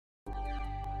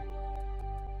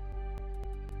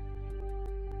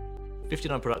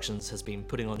59 Productions has been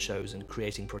putting on shows and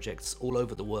creating projects all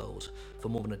over the world for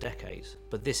more than a decade,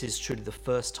 but this is truly the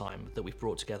first time that we've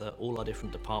brought together all our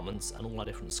different departments and all our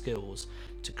different skills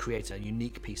to create a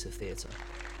unique piece of theatre.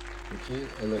 Okay,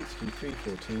 LXQ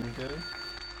 314 go.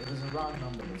 It is a round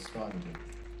number that started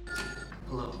it.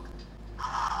 Hello.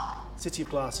 City of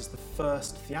Glass is the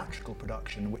first theatrical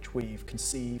production which we've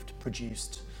conceived,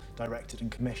 produced, directed and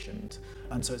commissioned,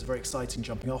 and so it's a very exciting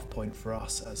jumping off point for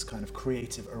us as kind of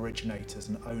creative originators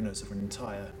and owners of an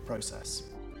entire process.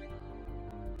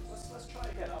 Let's try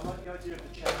again. I like the idea of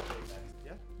the chair next.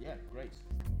 Yeah? Yeah, great.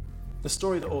 The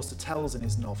story that Auster tells in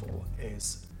his novel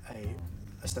is a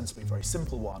ostensibly very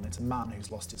simple one. It's a man who's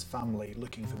lost his family,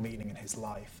 looking for meaning in his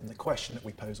life, and the question that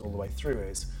we pose all the way through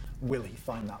is, will he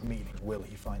find that meaning? Will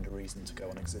he find a reason to go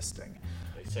on existing?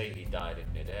 They say he died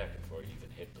in midair before he even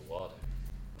hit the water.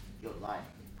 You're lying.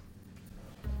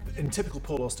 In typical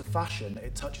Paul Auster fashion,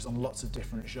 it touches on lots of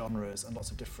different genres and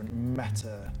lots of different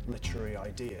meta-literary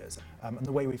ideas. And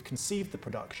the way we've conceived the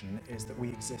production is that we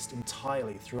exist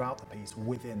entirely throughout the piece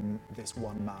within this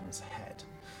one man's head.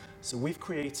 So we've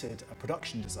created a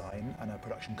production design and a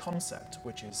production concept,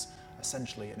 which is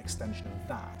essentially an extension of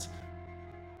that.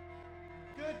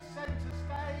 Good centre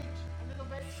stage, a little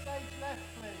bit stage left,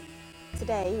 please.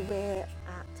 Today we're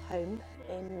at home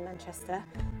in Manchester,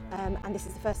 and this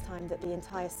is the first time that the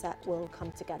entire set will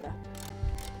come together.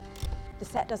 The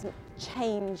set doesn't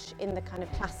change in the kind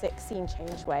of classic scene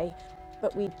change way,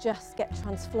 but we just get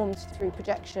transformed through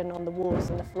projection on the walls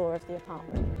and the floor of the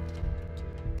apartment.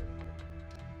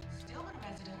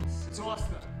 It's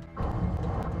Auster.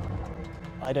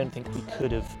 I don't think we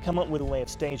could have come up with a way of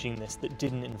staging this that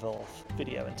didn't involve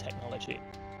video and technology.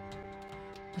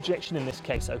 Projection in this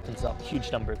case opens up a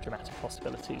huge number of dramatic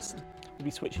possibilities. We'll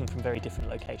be switching from very different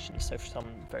locations, so from some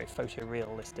very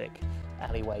photorealistic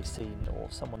alleyway scene or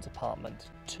someone's apartment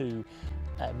to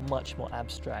a much more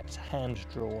abstract,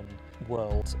 hand-drawn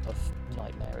world of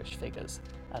nightmarish figures,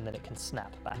 and then it can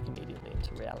snap back immediately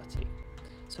into reality.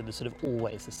 So there's sort of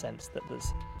always a sense that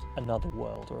there's another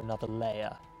world or another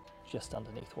layer just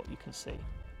underneath what you can see.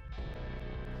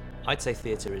 I'd say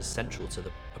theatre is central to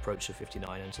the approach of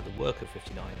 59 and to the work of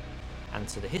 59 and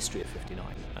to the history of 59.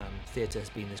 Theatre has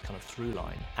been this kind of through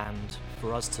line, and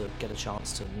for us to get a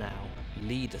chance to now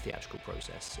lead the theatrical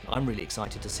process, I'm really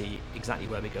excited to see exactly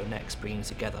where we go next, bringing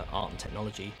together art and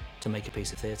technology to make a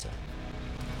piece of theatre.